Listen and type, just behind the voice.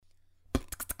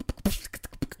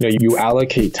You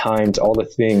allocate time to all the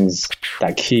things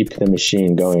that keep the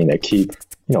machine going, that keep,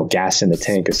 gas in the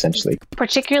tank, essentially.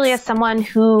 Particularly as someone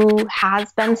who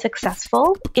has been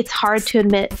successful, it's hard to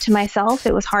admit to myself.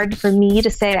 It was hard for me to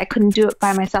say I couldn't do it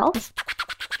by myself.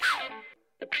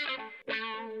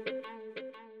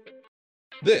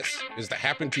 This is the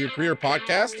Happen to Your Career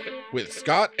podcast with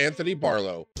Scott Anthony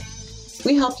Barlow.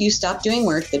 We help you stop doing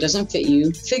work that doesn't fit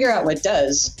you, figure out what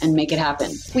does, and make it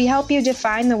happen. We help you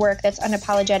define the work that's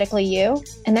unapologetically you,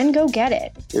 and then go get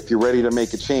it. If you're ready to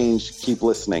make a change, keep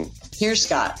listening. Here's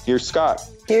Scott. Here's Scott.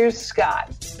 Here's Scott.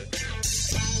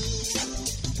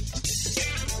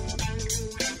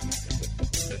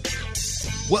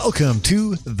 Welcome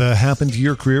to the Happen to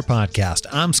Your Career podcast.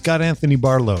 I'm Scott Anthony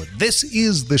Barlow. This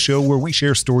is the show where we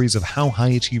share stories of how high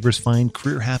achievers find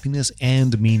career happiness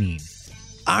and meaning.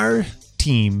 Our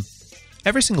team,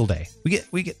 every single day,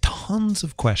 we get tons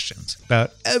of questions about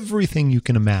everything you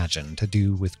can imagine to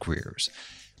do with careers.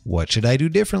 What should I do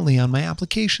differently on my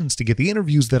applications to get the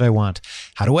interviews that I want?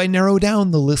 How do I narrow down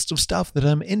the list of stuff that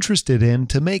I'm interested in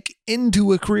to make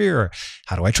into a career?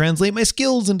 How do I translate my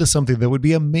skills into something that would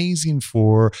be amazing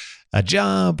for a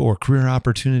job or career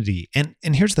opportunity? And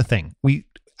here's the thing. We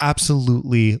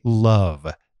absolutely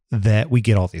love that we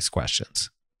get all these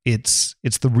questions. It's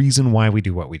the reason why we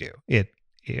do what we do.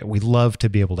 We love to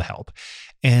be able to help.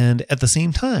 And at the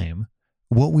same time,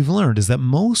 what we've learned is that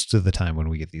most of the time when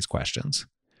we get these questions,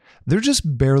 they're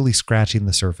just barely scratching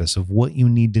the surface of what you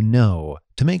need to know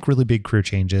to make really big career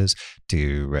changes,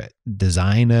 to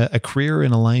design a career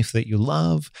in a life that you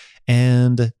love,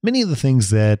 and many of the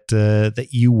things that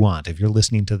you want if you're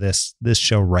listening to this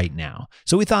show right now.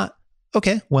 So we thought,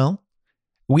 okay, well,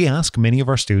 we ask many of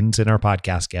our students and our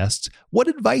podcast guests, what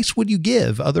advice would you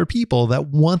give other people that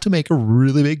want to make a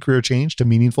really big career change to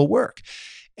meaningful work?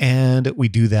 And we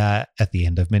do that at the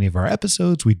end of many of our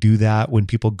episodes. We do that when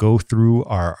people go through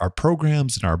our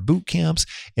programs and our boot camps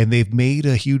and they've made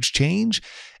a huge change.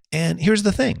 And here's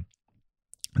the thing.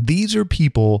 These are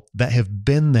people that have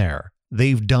been there.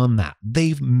 They've done that.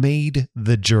 They've made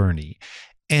the journey.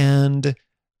 And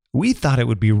we thought it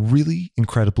would be really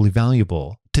incredibly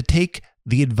valuable to take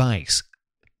the advice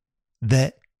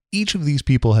that each of these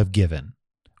people have given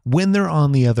when they're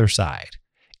on the other side.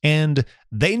 And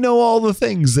they know all the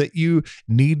things that you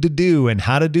need to do and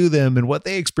how to do them and what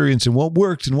they experienced and what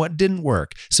worked and what didn't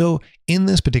work. So in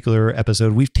this particular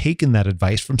episode, we've taken that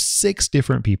advice from 6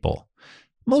 different people,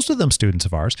 most of them students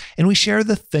of ours, and we share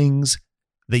the things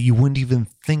that you wouldn't even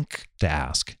think to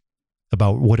ask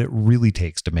about what it really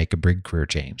takes to make a big career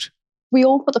change. We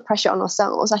all put the pressure on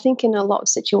ourselves. I think in a lot of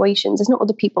situations, it's not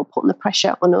other people putting the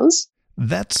pressure on us.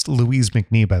 That's Louise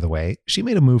McNee, by the way. She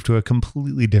made a move to a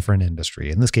completely different industry,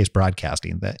 in this case,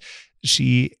 broadcasting, that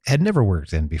she had never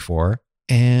worked in before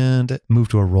and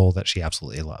moved to a role that she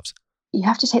absolutely loves. You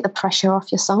have to take the pressure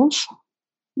off yourself,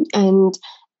 and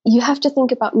you have to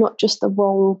think about not just the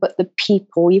role, but the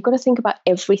people. You've got to think about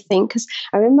everything. Because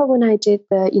I remember when I did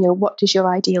what does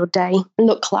your ideal day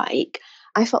look like?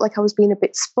 I felt like I was being a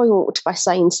bit spoiled by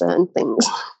saying certain things.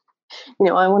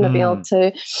 I want to be able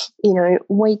to,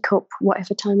 wake up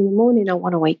whatever time in the morning I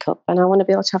want to wake up, and I want to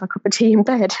be able to have a cup of tea in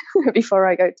bed before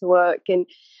I go to work, and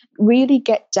really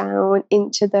get down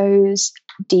into those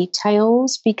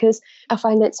details, because I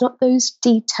find that it's not those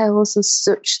details as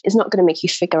such, it's not going to make you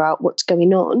figure out what's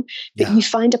going on, but you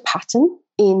find a pattern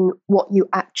in what you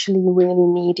actually really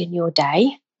need in your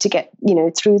day to get,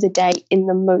 through the day in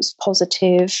the most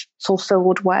positive,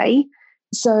 fulfilled way.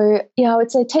 So, I would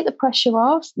say take the pressure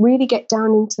off, really get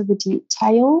down into the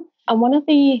detail. And one of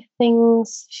the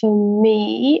things for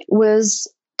me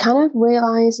was kind of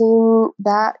realizing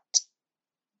that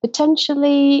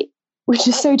potentially, which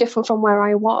is so different from where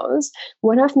I was,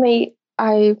 when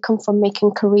I've come from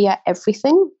making career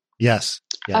everything. Yes.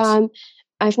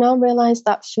 I've now realized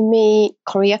that for me,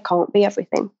 career can't be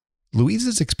everything.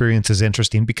 Louise's experience is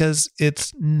interesting because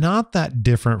it's not that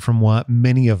different from what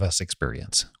many of us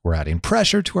experience. We're adding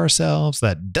pressure to ourselves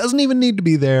that doesn't even need to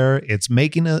be there. It's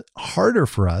making it harder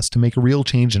for us to make a real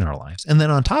change in our lives. And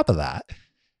then on top of that,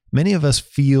 many of us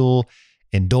feel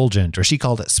indulgent, or she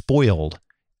called it spoiled,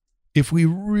 if we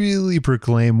really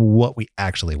proclaim what we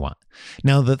actually want.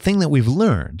 Now, the thing that we've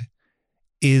learned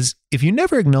is if you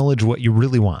never acknowledge what you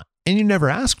really want and you never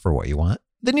ask for what you want,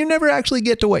 then you never actually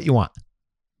get to what you want.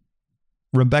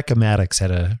 Rebecca Maddox had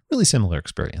a really similar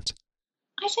experience.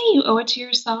 I say you owe it to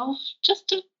yourself just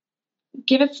to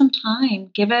give it some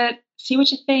time. See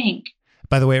what you think.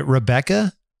 By the way,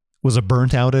 Rebecca was a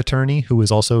burnt out attorney who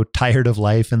was also tired of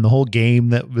life and the whole game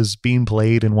that was being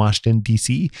played in Washington,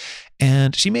 D.C.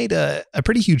 And she made a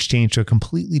pretty huge change to a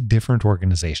completely different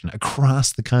organization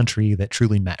across the country that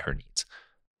truly met her needs.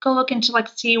 Go look into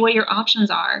see what your options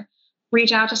are.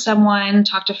 Reach out to someone,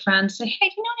 talk to friends, say, hey,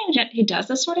 do you know anyone who does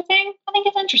this sort of thing? I think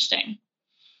it's interesting.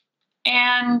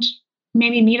 And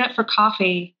maybe meet up for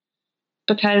coffee,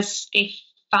 because a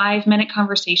 5-minute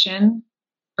conversation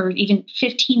or even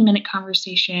 15-minute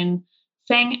conversation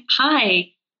saying,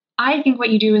 hi, I think what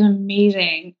you do is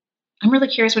amazing. I'm really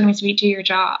curious what it means to do your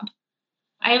job.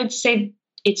 I would say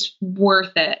it's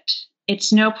worth it.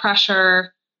 It's no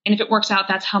pressure. And if it works out,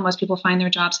 that's how most people find their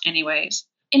jobs anyways.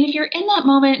 And if you're in that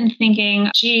moment and thinking,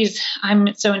 geez,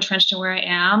 I'm so entrenched in where I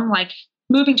am,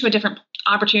 moving to a different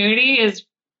opportunity is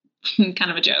kind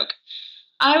of a joke.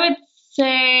 I would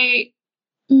say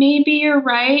maybe you're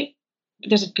right.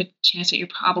 There's a good chance that you're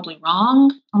probably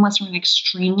wrong, unless you're in an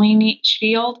extremely niche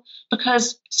field,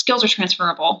 because skills are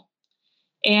transferable.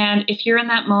 And if you're in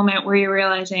that moment where you're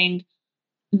realizing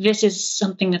this is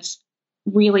something that's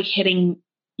really hitting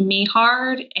me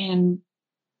hard and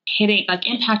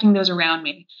impacting those around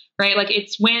me, right?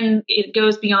 It's when it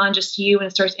goes beyond just you and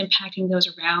it starts impacting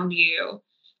those around you.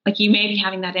 You may be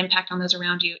having that impact on those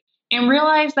around you, and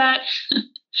realize that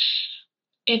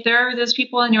if there are those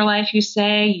people in your life who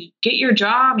say you get your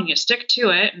job and you stick to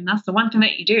it, and that's the one thing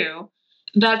that you do,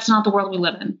 that's not the world we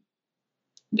live in.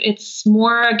 It's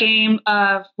more a game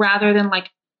of, rather than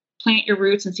plant your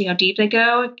roots and see how deep they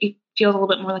go, it feels a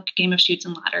little bit more like a game of chutes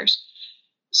and ladders.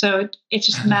 So it's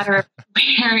just a matter of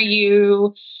where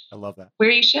you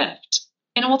shift.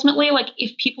 And ultimately,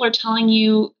 if people are telling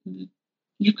you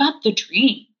you've got the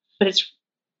dream, but it's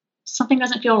something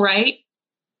doesn't feel right,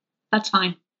 that's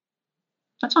fine.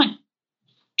 That's fine.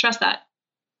 Trust that.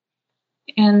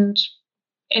 And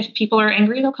if people are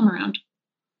angry, they'll come around.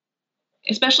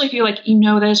 Especially if you're you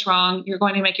know that it's wrong, you're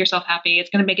going to make yourself happy,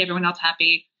 it's going to make everyone else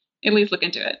happy, at least look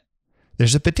into it.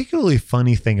 There's a particularly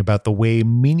funny thing about the way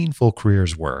meaningful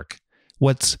careers work.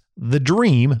 What's the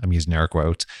dream, I'm using air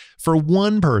quotes, for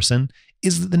one person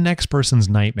is the next person's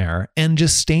nightmare. And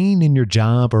just staying in your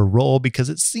job or role because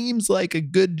it seems like a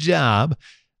good job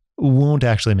won't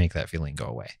actually make that feeling go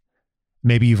away.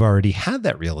 Maybe you've already had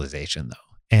that realization,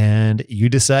 though, and you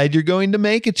decide you're going to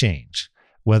make a change,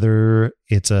 whether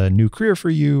it's a new career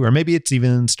for you, or maybe it's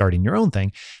even starting your own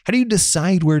thing. How do you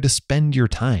decide where to spend your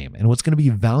time and what's going to be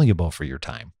valuable for your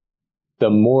time? The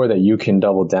more that you can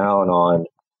double down on,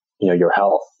 your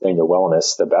health and your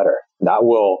wellness, the better. That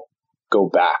will go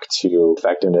back to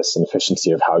effectiveness and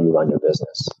efficiency of how you run your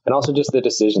business, and also just the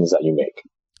decisions that you make.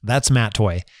 That's Matt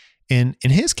Toy. In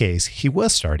his case, he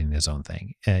was starting his own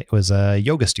thing. It was a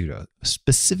yoga studio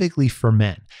specifically for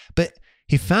men, but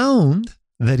he found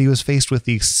that he was faced with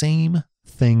the same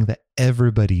thing that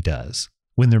everybody does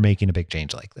when they're making a big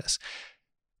change like this.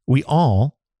 We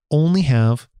all only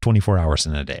have 24 hours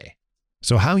in a day.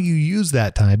 So how you use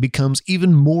that time becomes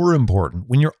even more important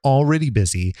when you're already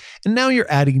busy, and now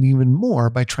you're adding even more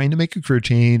by trying to make a career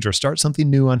change or start something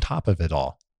new on top of it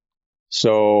all.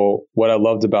 So what I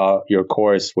loved about your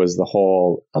course was the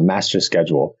whole master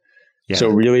schedule. Yeah. So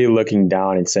really looking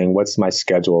down and saying, what's my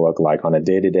schedule look like on a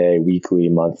day-to-day, weekly,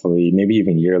 monthly, maybe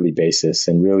even yearly basis,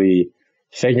 and really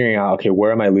figuring out, okay,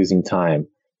 where am I losing time,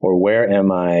 or where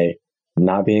am I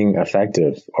not being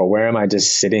effective, or where am I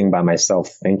just sitting by myself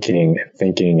thinking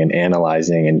and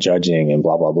analyzing and judging and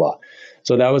blah, blah, blah.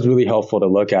 So that was really helpful to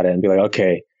look at it and be like,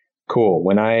 okay, cool.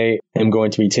 When I am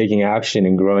going to be taking action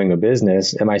and growing a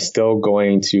business, am I still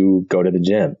going to go to the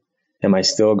gym? Am I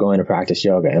still going to practice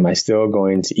yoga? Am I still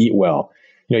going to eat well?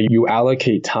 You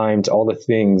allocate time to all the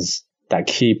things that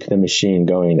keep the machine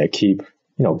going, that keep,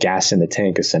 gas in the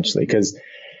tank, essentially. Because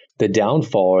the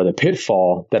downfall or the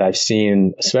pitfall that I've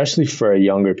seen, especially for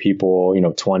younger people,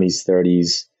 20s,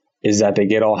 30s, is that they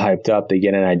get all hyped up, they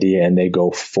get an idea and they go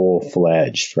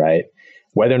full-fledged, right?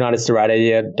 Whether or not it's the right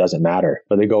idea doesn't matter,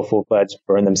 but they go full-fledged,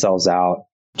 burn themselves out,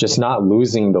 just not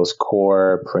losing those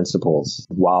core principles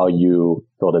while you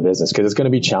build a business. Because it's going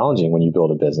to be challenging when you build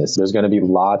a business. There's going to be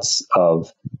lots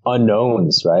of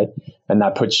unknowns, right? And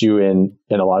that puts you in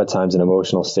a lot of times an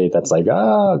emotional state that's like,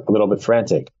 a little bit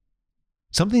frantic.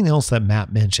 Something else that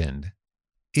Matt mentioned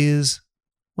is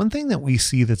one thing that we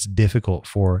see that's difficult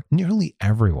for nearly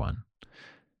everyone.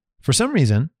 For some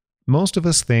reason, most of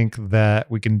us think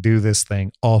that we can do this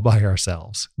thing all by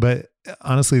ourselves. But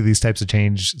honestly, these types of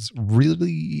changes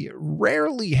really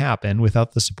rarely happen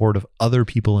without the support of other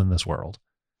people in this world.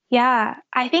 Yeah,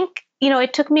 I think,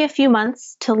 it took me a few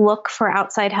months to look for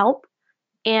outside help.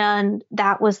 And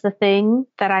that was the thing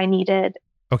that I needed.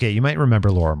 Okay, you might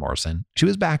remember Laura Morrison. She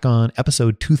was back on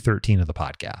episode 213 of the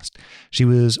podcast. She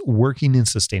was working in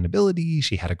sustainability.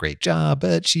 She had a great job,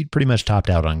 but she'd pretty much topped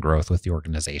out on growth with the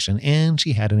organization. And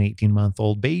she had an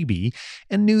 18-month-old baby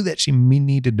and knew that she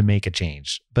needed to make a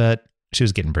change, but she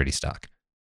was getting pretty stuck.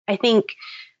 I think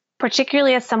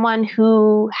particularly as someone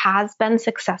who has been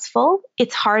successful,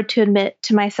 it's hard to admit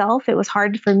to myself. It was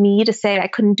hard for me to say I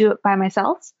couldn't do it by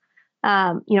myself.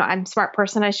 I'm a smart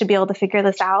person. I should be able to figure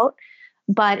this out.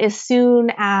 But as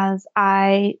soon as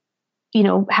I,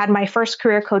 had my first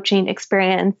career coaching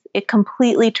experience, it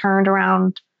completely turned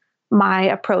around my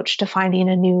approach to finding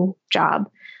a new job.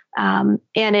 And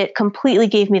it completely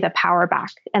gave me the power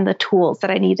back and the tools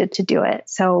that I needed to do it.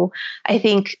 So I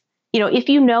think, if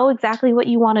you know exactly what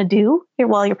you want to do,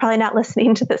 you're probably not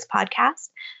listening to this podcast.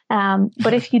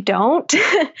 But if you don't,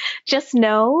 just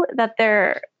know that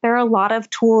there are a lot of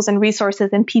tools and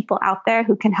resources and people out there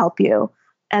who can help you.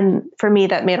 And for me,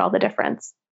 that made all the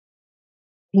difference.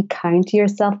 Be kind to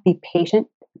yourself, be patient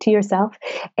to yourself,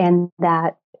 and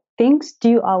that things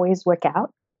do always work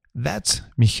out. That's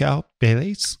Michal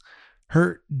Pérez.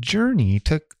 Her journey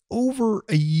took over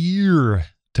a year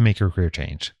to make her career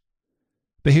change.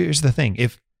 But here's the thing.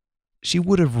 If she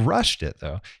would have rushed it,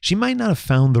 though, she might not have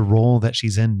found the role that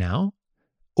she's in now,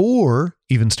 or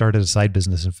even started a side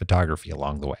business in photography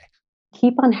along the way.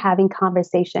 Keep on having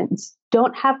conversations.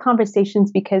 Don't have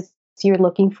conversations because you're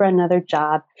looking for another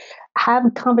job.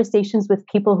 Have conversations with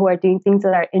people who are doing things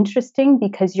that are interesting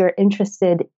because you're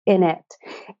interested in it.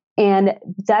 And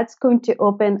that's going to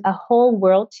open a whole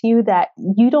world to you that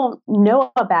you don't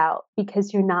know about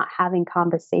because you're not having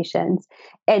conversations.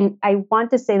 And I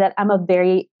want to say that I'm a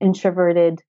very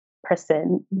introverted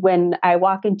person. When I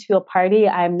walk into a party,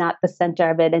 I'm not the center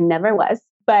of it and never was.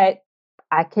 But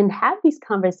I can have these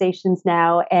conversations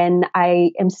now, and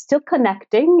I am still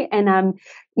connecting. And I'm,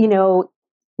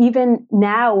 even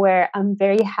now where I'm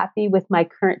very happy with my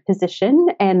current position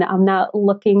and I'm not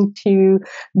looking to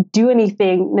do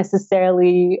anything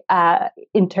necessarily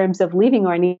in terms of leaving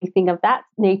or anything of that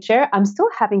nature, I'm still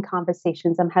having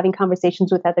conversations. I'm having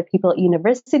conversations with other people at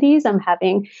universities. I'm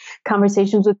having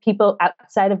conversations with people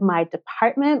outside of my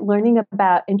department, learning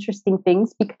about interesting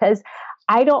things because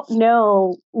I don't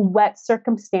know what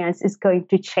circumstance is going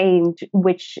to change,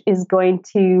 which is going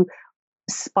to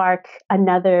spark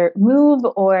another move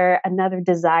or another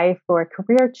desire for a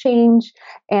career change.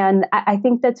 And I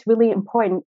think that's really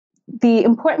important. The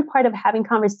important part of having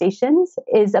conversations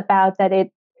is about that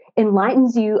it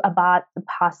enlightens you about the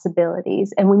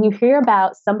possibilities. And when you hear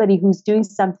about somebody who's doing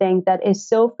something that is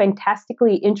so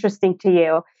fantastically interesting to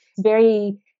you, it's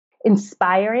very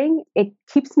inspiring. It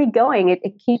keeps me going.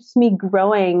 It keeps me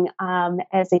growing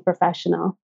as a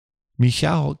professional.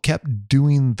 Michal kept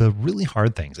doing the really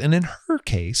hard things. And in her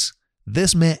case,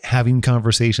 this meant having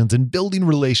conversations and building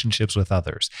relationships with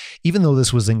others, even though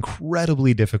this was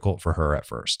incredibly difficult for her at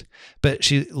first. But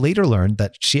she later learned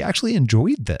that she actually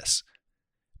enjoyed this.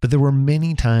 But there were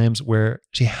many times where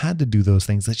she had to do those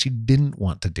things that she didn't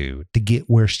want to do to get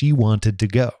where she wanted to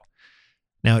go.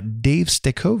 Now, Dave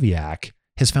Stachowiak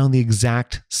has found the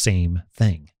exact same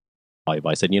thing.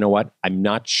 I said, you know what? I'm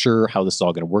not sure how this is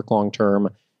all going to work long term.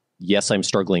 Yes, I'm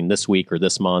struggling this week or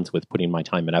this month with putting my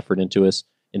time and effort into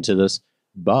this,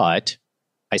 but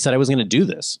I said I was going to do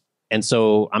this. And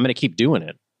so I'm going to keep doing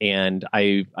it. And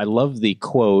I love the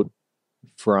quote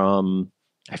from,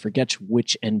 I forget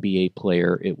which NBA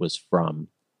player it was from.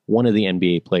 One of the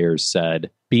NBA players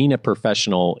said, being a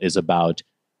professional is about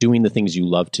doing the things you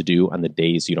love to do on the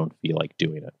days you don't feel like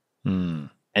doing it. And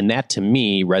that to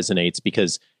me resonates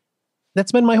because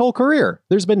that's been my whole career.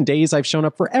 There's been days I've shown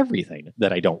up for everything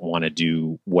that I don't want to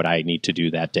do what I need to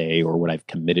do that day or what I've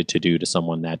committed to do to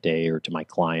someone that day or to my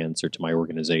clients or to my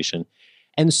organization.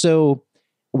 And so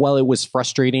while it was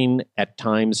frustrating at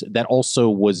times, that also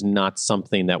was not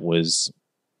something that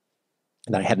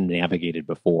I hadn't navigated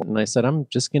before. And I said, I'm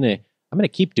going to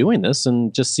keep doing this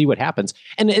and just see what happens.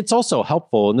 And it's also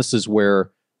helpful. And this is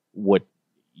where what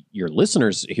your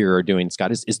listeners here are doing,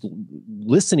 Scott, is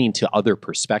listening to other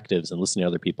perspectives and listening to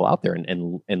other people out there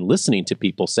and listening to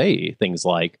people say things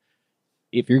like,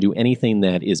 if you do anything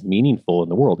that is meaningful in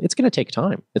the world, it's going to take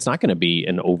time. It's not going to be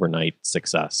an overnight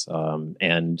success.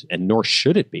 And nor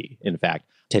should it be. In fact,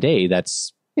 today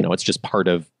that's, it's just part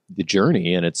of the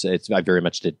journey, and I've very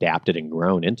much adapted and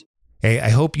grown into. Hey, I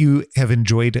hope you have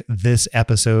enjoyed this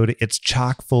episode. It's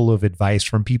chock full of advice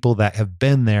from people that have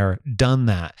been there, done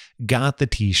that, got the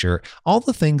t-shirt, all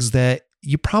the things that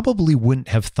you probably wouldn't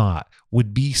have thought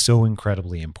would be so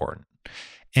incredibly important.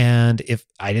 And if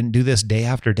I didn't do this day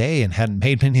after day and hadn't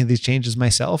made many of these changes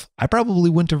myself, I probably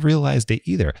wouldn't have realized it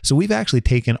either. So we've actually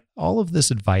taken all of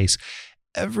this advice,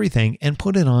 everything, and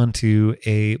put it onto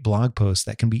a blog post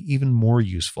that can be even more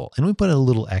useful. And we put a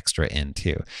little extra in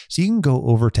too. So you can go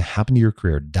over to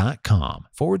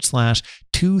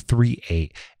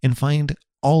happentoyourcareer.com/238 and find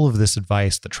all of this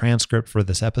advice, the transcript for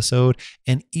this episode,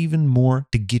 and even more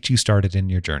to get you started in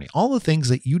your journey. All the things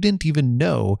that you didn't even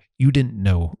know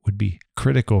would be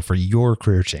critical for your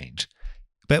career change.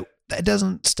 But that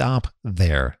doesn't stop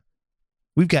there.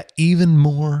 We've got even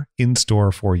more in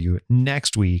store for you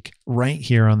next week, right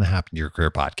here on the Happen to Your Career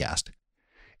podcast.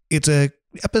 It's a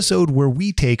episode where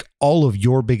we take all of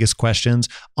your biggest questions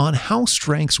on how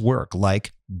strengths work,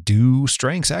 like do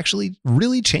strengths actually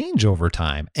really change over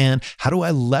time? And how do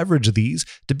I leverage these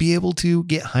to be able to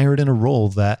get hired in a role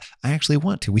that I actually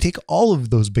want to? We take all of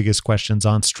those biggest questions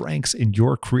on strengths in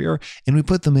your career and we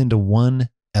put them into one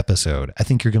episode. I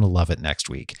think you're going to love it next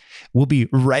week. We'll be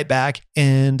right back,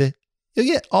 and you'll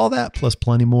get all that plus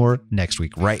plenty more next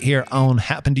week right here on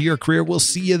Happen to Your Career. We'll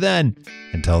see you then.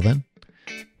 Until then,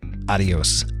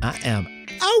 adios. I am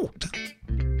out.